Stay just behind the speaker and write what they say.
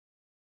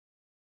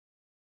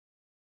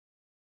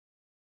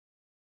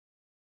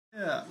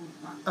Yeah.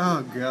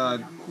 Oh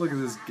god. Look at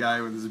this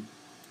guy with his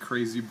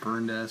crazy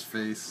burned ass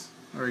face.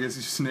 Or I guess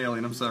he's just an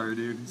alien. I'm sorry,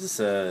 dude. This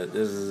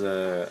is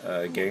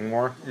a gang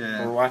war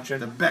Yeah. we're watching.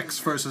 The Becks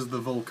versus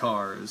the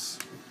Volcars.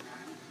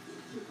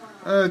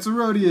 It's a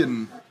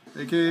Rhodian,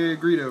 aka a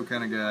Greedo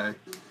kind of guy.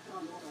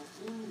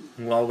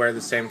 We'll all wear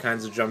the same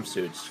kinds of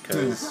jumpsuits,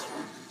 because...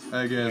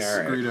 I guess Yeah,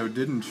 right. Greedo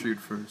didn't shoot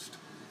first.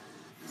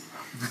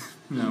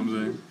 You know what I'm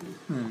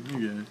saying? You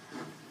get it.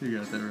 You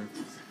got that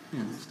reference. You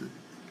understood.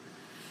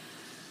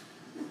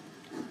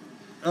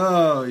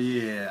 Oh,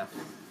 yeah.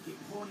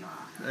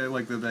 I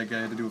like that guy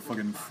had to do a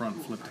fucking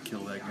front flip to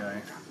kill that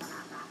guy.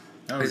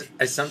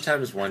 I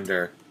sometimes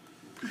wonder,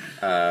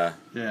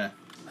 yeah.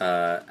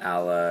 a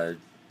la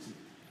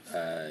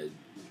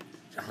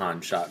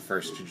Han shot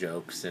first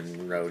jokes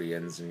and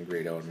Rhodians and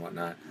Greedo and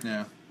whatnot.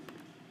 Yeah.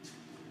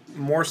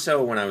 More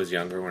so when I was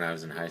younger, when I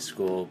was in high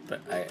school,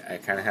 but I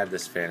kind of had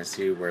this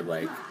fantasy where,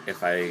 like,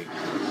 if I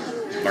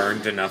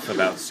learned enough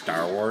about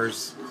Star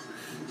Wars,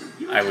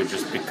 I would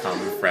just become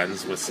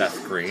friends with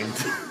Seth Green.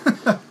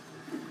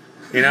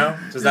 You know?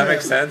 Does that make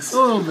sense? A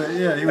little bit,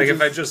 yeah. Like,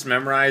 if I just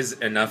memorize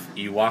enough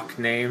Ewok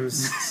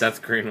names,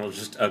 Seth Green will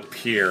just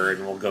appear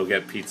and we'll go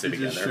get pizza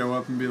together. Just show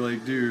up and be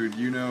like, dude,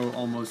 you know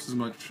almost as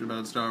much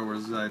about Star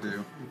Wars as I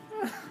do.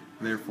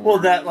 Therefore... Well,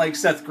 that, like,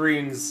 Seth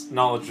Green's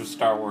knowledge of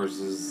Star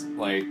Wars is,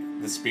 like,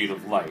 the speed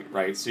of light,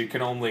 right? So you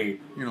can only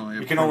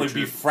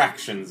be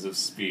fractions of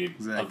speed,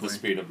 of the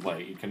speed of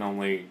light. You can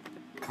only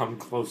come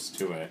close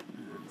to it,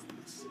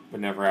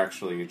 but never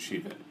actually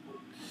achieve it.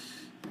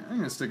 Yeah, I'm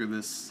gonna stick with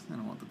this. I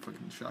don't want the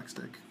fucking shock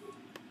stick.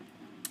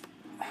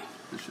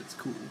 This shit's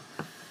cool.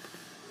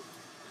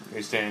 Are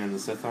you staying in the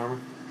Sith armor?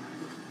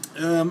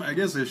 I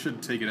guess I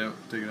should take it out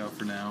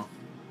for now.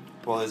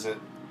 Well, is it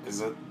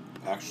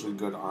actually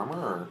good armor,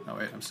 or? Oh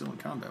wait, I'm still in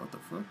combat, what the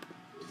fuck?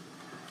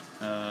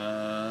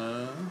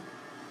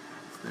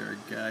 Is there a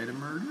guy to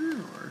murder,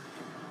 or?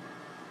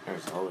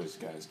 There's always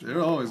guys to murder.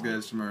 There are always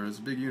guys to murder. It's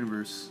a big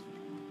universe,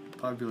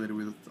 populated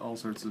with all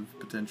sorts of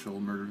potential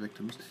murder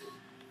victims.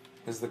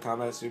 Is the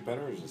combat suit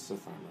better, or is the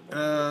Sith armor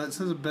better? It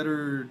says a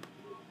better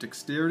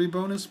dexterity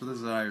bonus, but this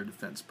is a higher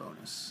defense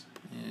bonus.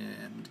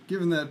 And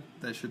given that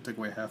should take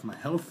away half my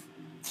health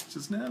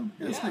just now,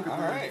 let's stick with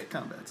the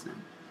combat suit.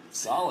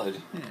 Solid.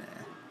 Yeah.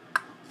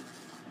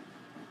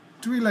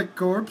 Twi'lek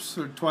corpse,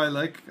 or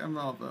Twi'lek, I'm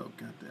all... Oh,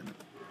 god damn it.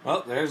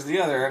 Well, there's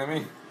the other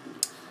enemy.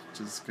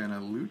 Just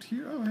gonna loot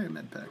here. Oh, hey,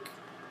 medpack.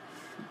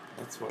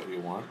 That's what you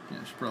want.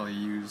 Yeah, I should probably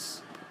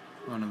use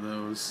one of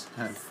those.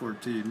 I have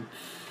 14.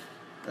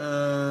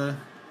 Hooray,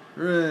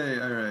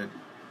 alright.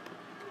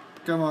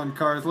 Come on,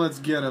 Karth, let's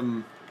get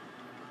him.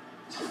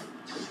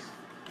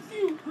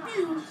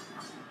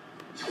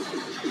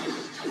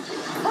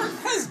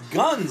 Karth has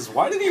guns.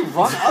 Why did he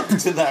run up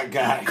to that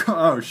guy?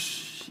 Oh,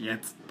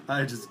 shit.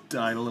 I just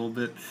died a little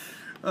bit.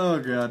 Oh,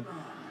 god.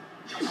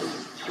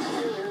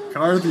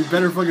 Karth, you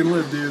better fucking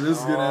live, dude. This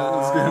is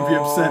gonna be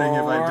upsetting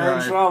if I die. We're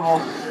in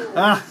trouble.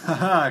 Ah,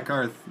 haha,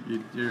 Karth,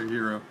 you're a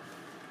hero.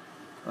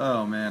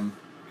 Oh, man.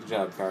 Good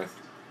job, Karth.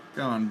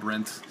 Go on,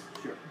 Brent.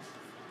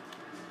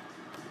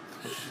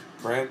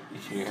 Brent,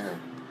 you're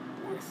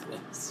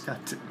worthless. God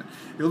damn it.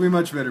 You'll be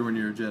much better when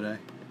you're a Jedi.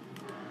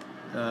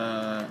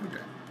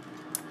 Okay.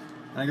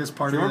 I guess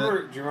part of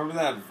that... Do you remember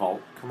that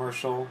Vault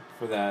commercial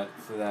for that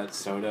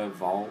soda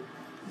Vault?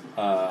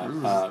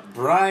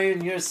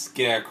 Brian, your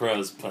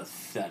scarecrow's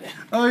pathetic.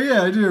 Oh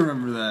yeah, I do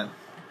remember that.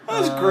 That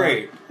was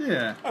great.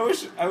 Yeah. I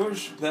wish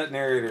that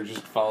narrator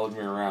just followed me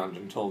around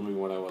and told me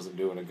when I wasn't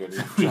doing a good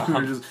enough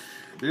job.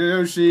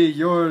 Yoshi,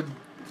 your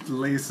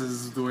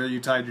laces, the way you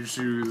tied your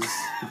shoes,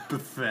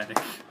 pathetic.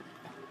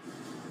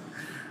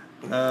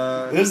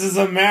 This is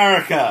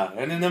America,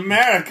 and in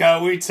America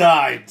we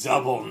tie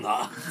double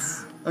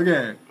knots.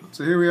 Okay,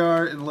 so here we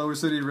are in Lower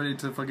City, ready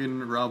to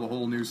fucking rob a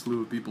whole new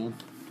slew of people.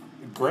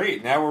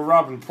 Great, now we're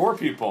robbing poor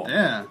people.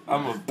 Yeah.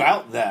 I'm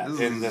about that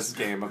in this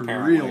game,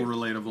 apparently. Real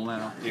relatable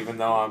now. Even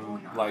though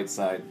I'm light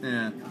side.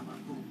 Yeah.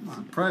 It's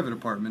a private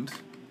apartment.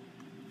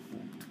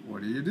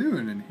 What are you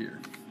doing in here?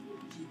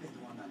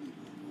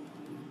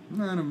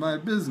 None of my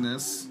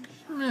business.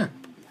 Meh.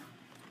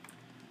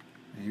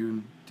 Do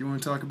you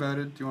want to talk about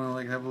it? Do you want to,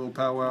 like, have a little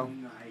powwow?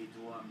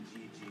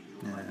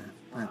 Yeah,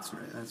 that's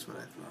right. That's what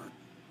I thought.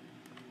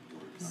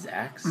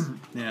 Zax?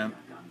 Yeah.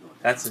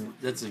 That's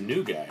a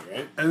new guy,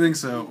 right? I think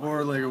so.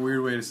 Or, like, a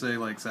weird way to say,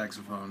 like,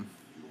 saxophone.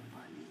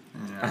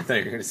 Yeah. I thought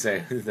you were going to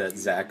say that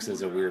Zax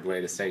is a weird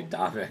way to say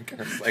Davik.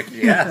 I was like,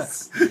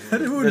 yes.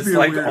 It would it's be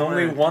like a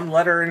only way. one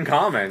letter in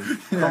common.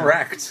 Yeah.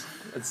 Correct.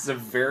 It's a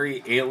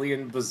very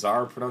alien,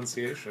 bizarre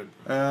pronunciation.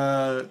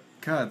 God,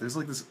 there's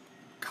like this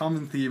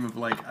common theme of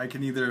like, I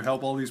can either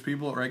help all these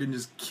people or I can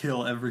just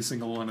kill every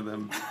single one of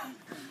them.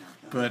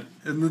 And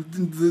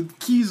the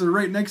keys are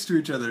right next to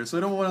each other, so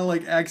I don't want to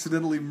like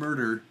accidentally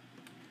murder.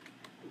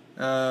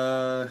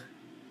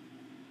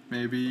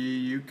 Maybe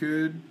you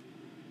could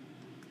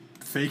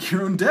fake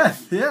your own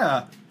death,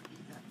 yeah.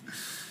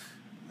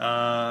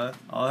 I'll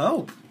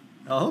help.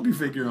 I'll help you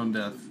fake your own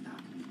death.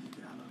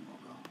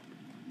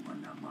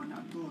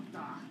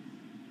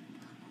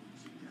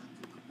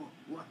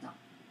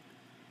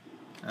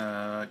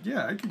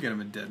 Yeah, I could get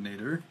him a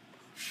detonator.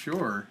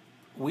 Sure.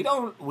 We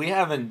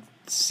haven't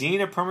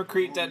seen a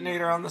permacrete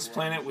detonator on this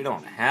planet. We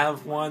don't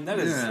have one. That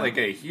is like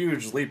a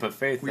huge leap of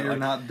faith. We that, are like,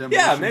 not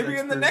demolition yeah, maybe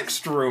experts. in the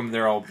next room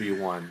there'll be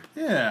one.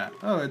 Yeah.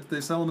 Oh,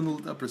 they sell them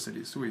in the upper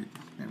city. Sweet.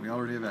 And we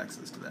already have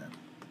access to that.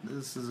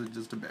 This is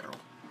just a barrel.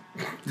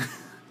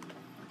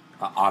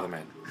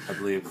 Ottoman. I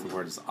believe the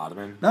word is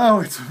Ottoman. No,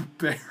 it's a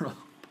barrel.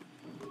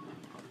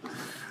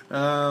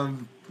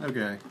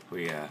 Okay.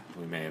 We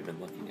may have been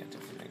looking at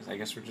different things. I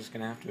guess we're just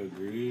gonna have to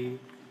agree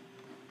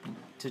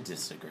to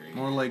disagree.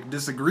 More like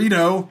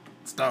disagreedo.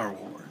 Star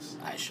Wars.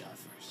 I shot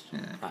first.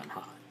 Yeah. I'm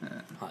Han.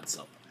 Yeah. Han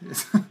Solo.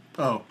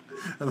 Oh,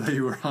 I thought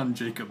you were Han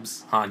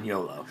Jacobs. Han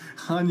Yolo.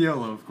 Han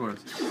Yolo, of course.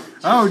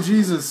 Oh,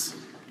 Jesus.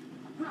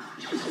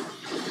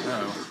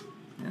 Oh.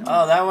 Yeah.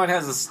 Oh, that one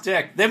has a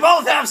stick. They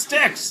both have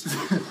sticks!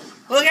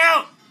 Look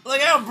out!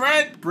 Look out,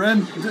 Brent!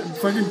 Brent,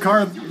 fucking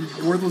car, you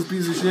worthless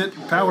piece of shit.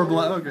 Power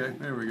block. Okay,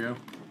 there we go.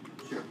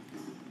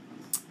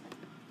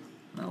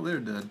 Well, they're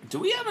dead. Do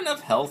we have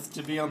enough health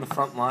to be on the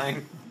front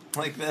line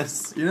like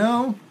this? You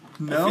know,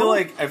 no.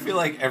 I feel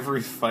like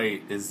every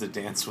fight is a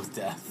dance with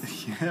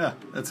death. Yeah,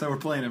 that's how we're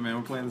playing it, man.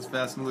 We're playing this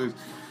fast and loose.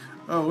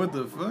 Oh, what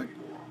the fuck?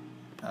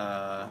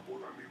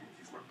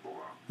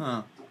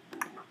 Huh.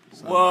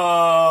 So,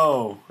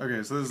 Whoa!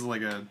 okay, so this is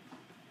like a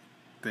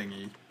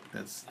thingy.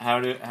 That's. How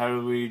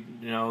do we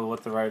know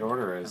what the right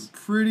order is? I'm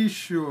pretty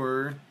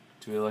sure.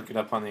 Do we look it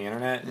up on the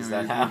internet? Is Yeah,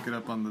 that we how? look it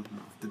up on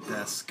the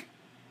desk.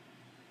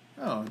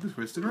 Oh, the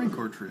Twisted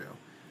Rancor Trio.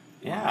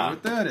 Yeah. Wonder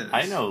what that is.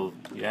 I know.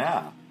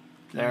 Yeah.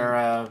 They're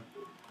a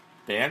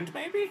band,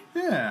 maybe?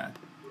 Yeah.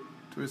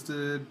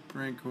 Twisted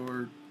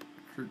Rancor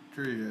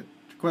Trio.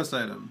 Quest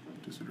item.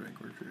 Twisted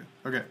Rancor Trio.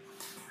 Okay.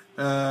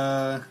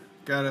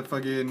 Gotta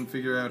fucking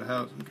figure out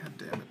how. God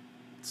damn it.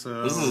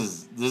 So This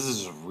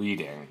is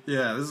reading.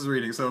 yeah, this is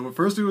reading. So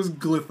first it was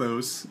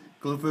Glythos.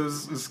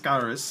 Glythos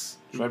Iscaris.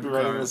 Should I be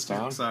writing this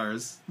down?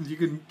 Iscaris. You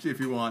can if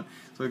you want.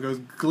 So it goes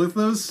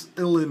Glythos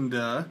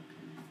Ilinda,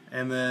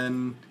 and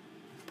then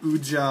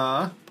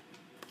Uja.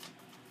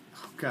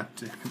 Oh god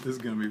damn it! This is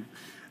gonna be.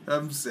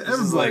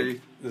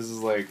 Everybody. This is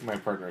like my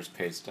partner's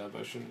pay stub.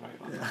 I shouldn't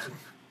write on that.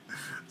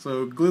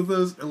 So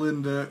Glythos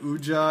Ilinda,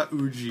 Uja,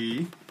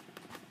 Uji,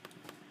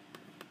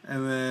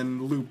 and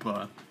then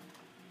Lupa.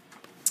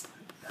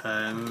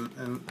 And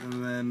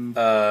then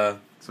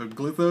so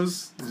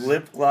Glythos,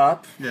 Glip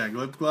Glop, yeah,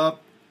 Glip Glop,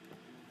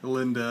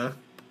 Elinda,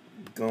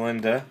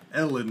 Galinda.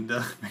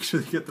 Elinda. Make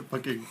sure you get the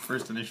fucking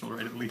first initial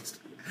right at least.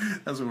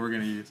 That's what we're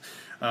gonna use.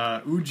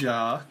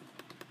 Uja.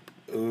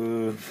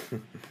 Ooh.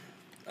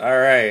 All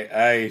right,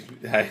 I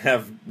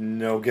have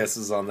no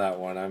guesses on that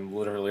one. I'm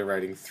literally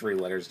writing 3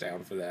 letters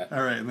down for that.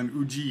 All right, and then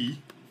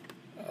Uji,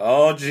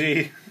 Oh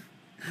gee.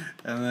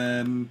 and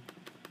then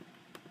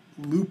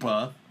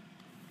Lupa,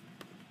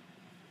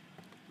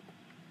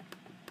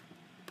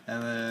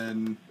 and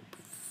then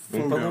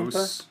Oompa Phogos.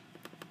 Loompa?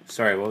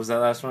 Sorry, what was that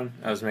last one?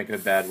 I was making a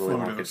bad Willy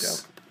Wonka Photos.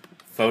 joke.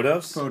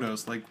 Photos?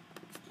 Photos, like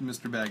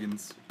Mr.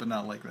 Baggins, but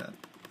not like that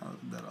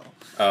at all.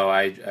 Oh,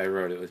 I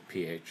wrote it with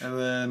PH. And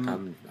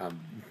then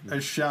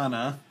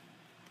Ashana.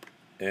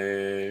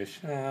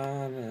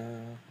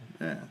 Ishana.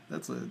 Yeah,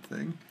 that's a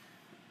thing.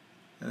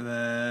 And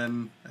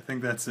then I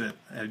think that's it.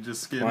 I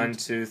just skimmed. 1,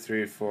 2,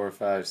 3, 4,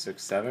 5,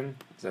 6, 7.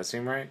 Does that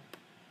seem right?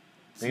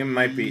 I think it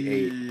might be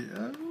 8.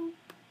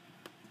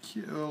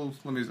 Oh,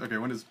 let me. Okay,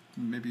 when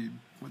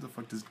the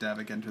fuck does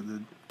Davik enter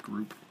the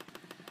group?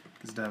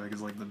 Because Davik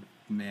is like the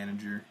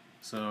manager.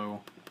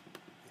 So,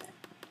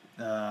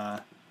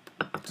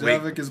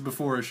 Davik is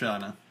before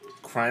Ashana.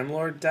 Crime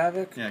Lord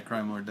Davik? Yeah,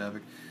 Crime Lord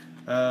Davik.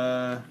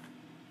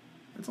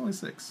 It's only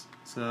 6.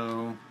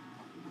 So,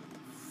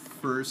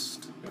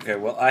 first. Okay,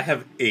 well, I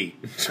have 8.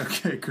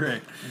 Okay,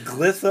 great.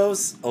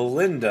 Glythos,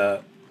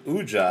 Olinda,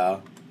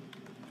 Uja.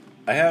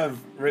 I have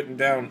written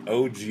down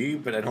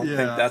OG, but I don't think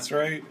that's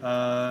right.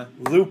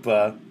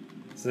 Lupa.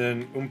 It's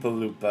an Oompa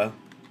Loompa.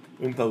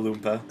 Oompa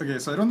Loompa. Okay,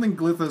 so I don't think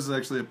Glythos is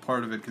actually a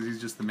part of it because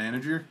he's just the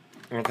manager.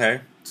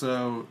 Okay.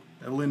 So,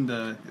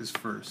 Elinda is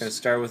first. Gonna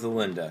start with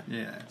Olinda.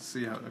 Yeah,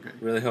 see how. Okay.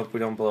 Really hope we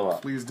don't blow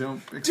up. Please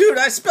don't. Dude,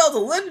 I spelled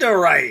Olinda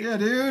right! Yeah,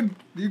 dude.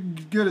 You're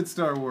good at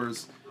Star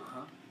Wars.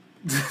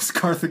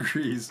 Scarth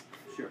agrees.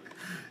 Sure.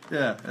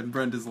 Yeah, and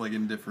Brent is like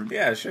indifferent.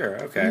 Yeah,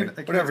 sure, okay. I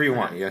can't- Whatever you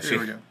want, okay, Yoshi. There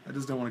we go. I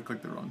just don't want to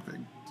click the wrong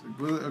thing.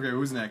 So, okay,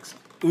 who's next?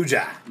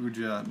 Uja.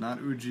 Uja, not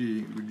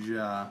Uji.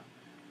 Uja.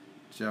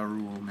 Ja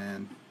Rule,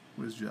 man.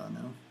 What is Ja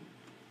now?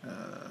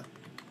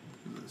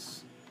 Who's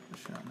this?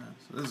 Ashana.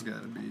 So this has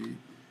got to be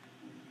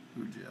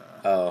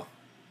Uja. Oh.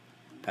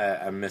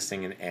 I'm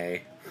missing an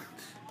A.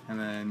 And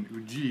then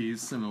Uji,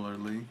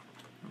 similarly,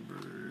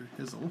 over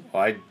Hizzle.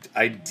 Oh,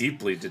 I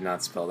deeply did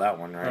not spell that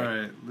one right.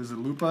 Alright, is it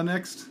Lupa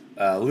next?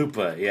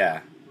 Lupa,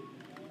 yeah.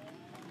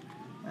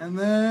 And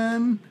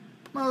then,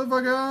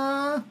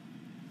 motherfucker.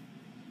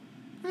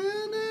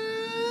 And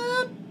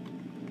then,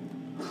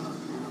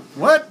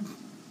 what?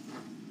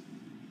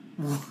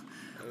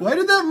 Why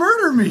did that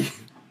murder me?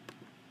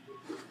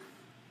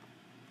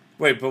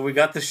 Wait, but we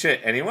got the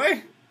shit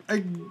anyway?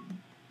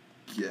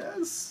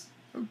 guess.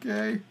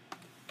 Okay.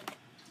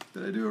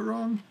 Did I do it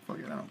wrong? Fuck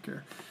it, I don't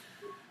care.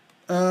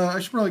 I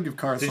should probably give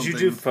Karth something.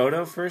 Did you do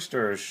photo first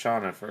or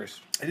Shauna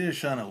first? I did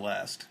Shauna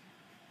last.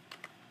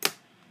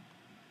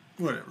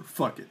 Whatever,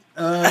 fuck it.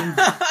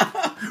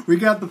 We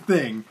got the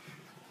thing.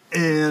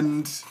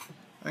 And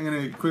I'm gonna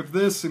equip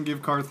this and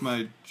give Karth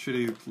my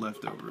shitty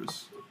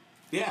leftovers.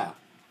 Yeah.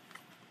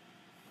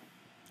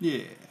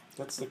 Yeah.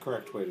 That's the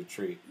correct way to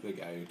treat the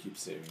guy who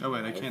keeps saving. Oh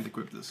wait, I can't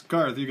equip this.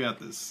 Karth, you got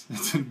this.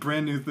 It's a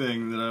brand new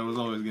thing that I was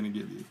always gonna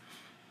give you.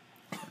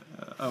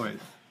 Oh wait.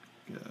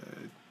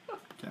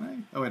 Can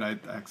I? Oh wait, I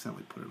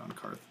accidentally put it on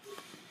Karth.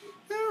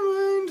 Never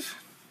mind.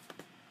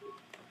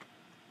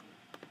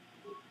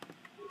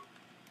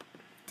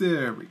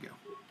 There we go.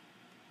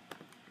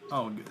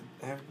 All good.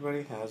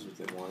 Everybody has what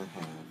they want to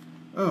have.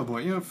 Oh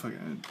boy, you know, fuck it.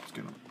 I'm just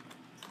gonna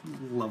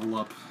level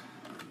up.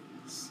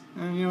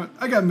 And you know what?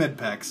 I got med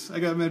packs.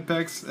 And Med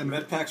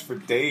packs for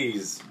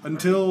days.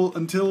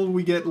 Until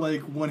we get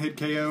like one hit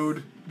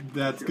KO'd,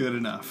 that's good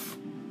enough.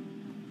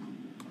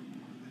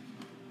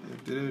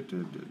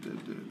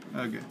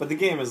 Okay. But the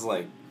game is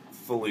like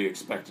fully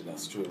expected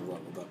us to have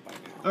leveled up by now.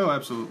 Oh,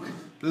 absolutely.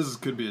 This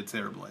could be a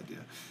terrible idea,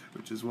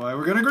 which is why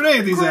we're gonna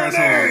grenade these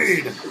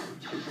assholes.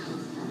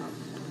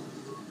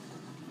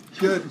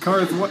 Good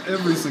Karth.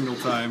 Every single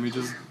time he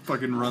just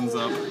fucking runs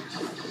up.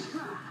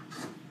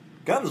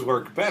 Guns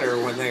work better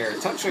when they are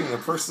touching the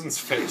person's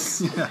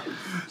face. Yeah,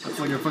 that's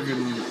like a fucking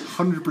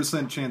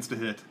 100% chance to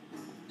hit.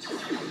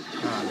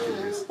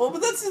 Well,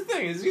 but that's the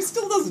thing, is he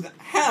still doesn't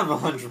have a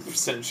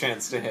 100%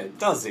 chance to hit,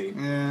 does he?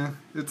 Yeah,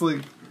 it's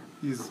like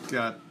he's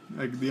got,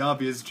 like, the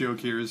obvious joke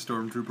here is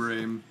Stormtrooper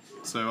aim,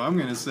 so I'm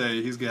gonna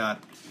say he's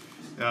got,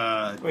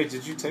 Wait,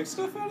 did you take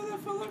stuff out of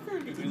that footlocker, or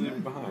did you leave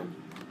it behind?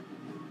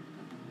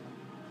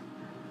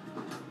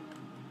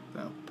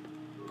 No.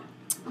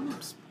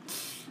 Oops.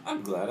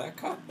 I'm glad I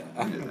caught that.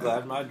 I'm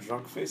glad my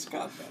drunk face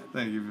caught that.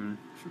 Thank you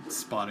for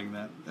spotting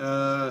that.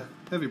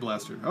 Heavy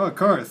blaster. Oh,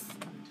 Karth.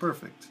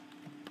 Perfect.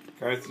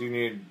 Karth, you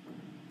need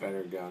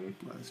better gun.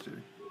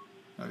 Blaster.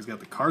 Oh, he's got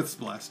the Karth's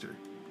blaster.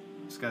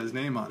 It's got his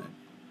name on it.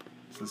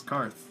 It says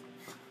Karth.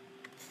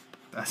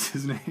 That's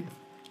his name.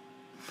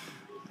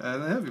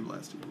 The heavy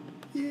blaster.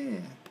 Yeah.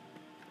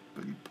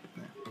 Boogie.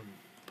 Yeah.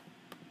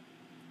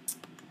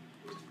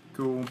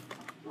 Cool.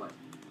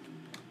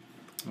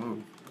 Whoa.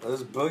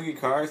 This Boogie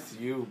Karth,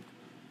 you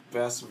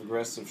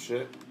passive-aggressive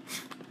shit.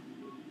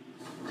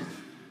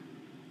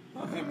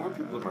 Oh, hey, more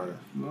people to murder.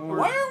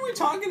 Why aren't we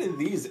talking to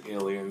these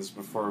aliens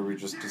before we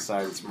just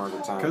decide it's murder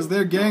time? Because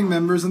they're gang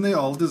members and they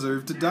all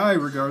deserve to die,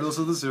 regardless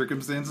of the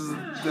circumstances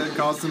that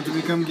caused them to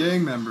become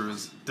gang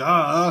members.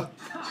 Duh!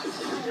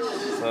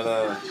 Is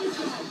that,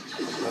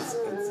 that's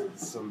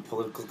some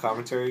political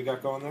commentary you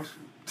got going there?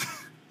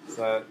 Is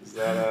that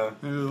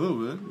a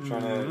little bit.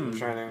 Trying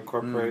to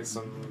incorporate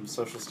some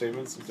social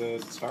statements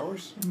into Star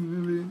Wars?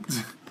 Maybe.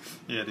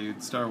 Yeah,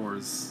 dude, Star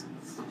Wars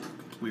is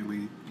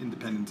completely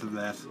independent of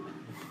that.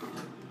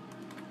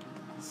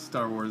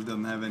 Star Wars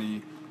doesn't have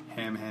any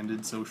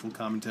ham-handed social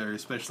commentary,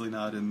 especially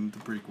not in the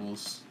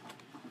prequels.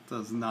 It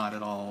does not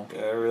at all.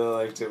 Yeah, I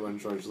really liked it when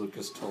George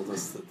Lucas told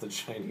us that the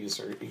Chinese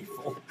are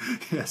evil.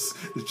 Yes,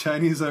 the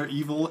Chinese are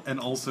evil and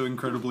also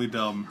incredibly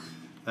dumb.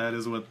 That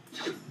is what...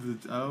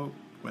 oh,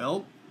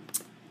 well...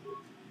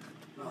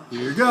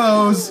 Here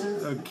goes!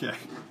 Okay.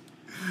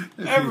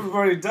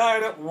 Everybody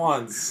died at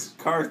once.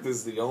 Karth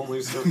is the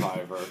only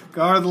survivor.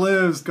 Karth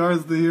lives.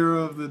 Karth's the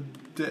hero of the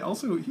day.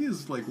 Also, he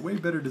is, like, way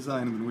better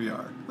designed than we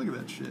are. Look at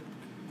that shit.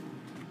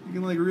 You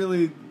can, like,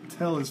 really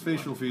tell his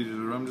facial features,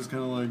 or I'm just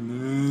kind of like,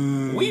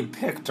 nah. We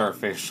picked our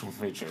facial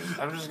features.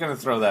 I'm just going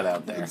to throw that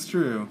out there. It's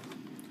true.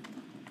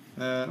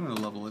 I'm going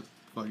to level it.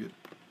 Fuck it.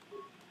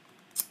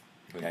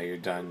 Yeah, you're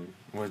done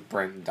with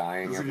Brent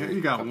dying every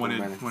You got couple one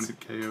minutes. hit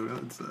KO.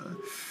 It's,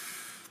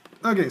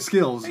 okay,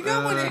 skills. He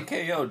got one hit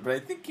KO'd, but I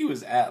think he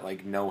was at,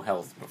 like, no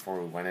health before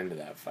we went into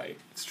that fight.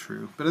 It's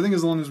true. But I think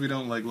as long as we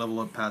don't, like, level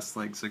up past,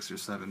 like, 6 or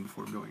 7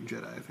 before going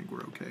Jedi, I think we're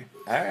okay.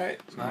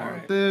 Alright, So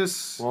alright.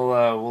 this...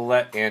 We'll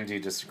let Andy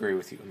disagree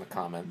with you in the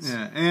comments.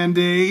 Yeah,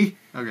 Andy.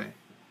 Okay.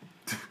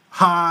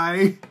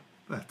 Hi.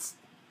 That's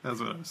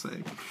what I was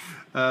saying.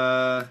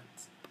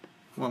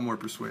 Want more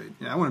persuade.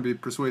 Yeah, I want to be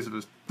persuasive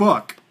as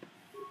fuck.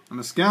 I'm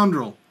a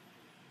scoundrel.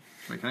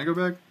 Wait, can I go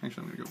back?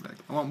 Actually, I'm going to go back.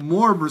 I want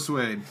more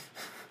persuade.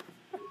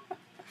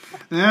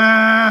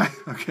 Ah!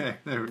 Okay,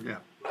 there we go.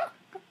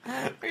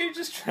 Are you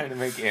just trying to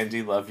make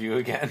Andy love you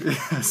again?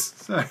 Yes,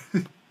 sorry.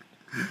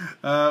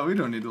 We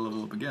don't need to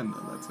level up again,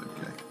 though. That's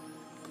okay.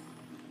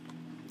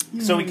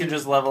 So we can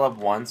just level up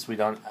once? We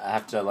don't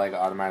have to, like,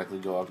 automatically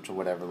go up to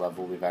whatever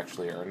level we've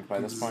actually earned by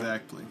this point?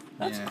 Exactly.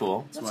 That's Yeah,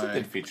 cool. That's a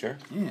good feature.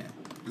 Yeah.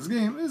 This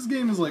game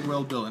is, like,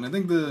 well built, and I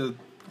think the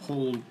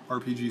whole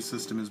RPG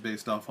system is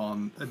based off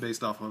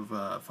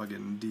of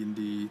fucking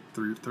D&D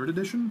 3rd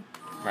edition?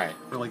 Right.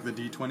 Or, like, the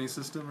D20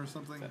 system or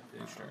something?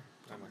 Yeah, sure.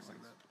 That makes sense.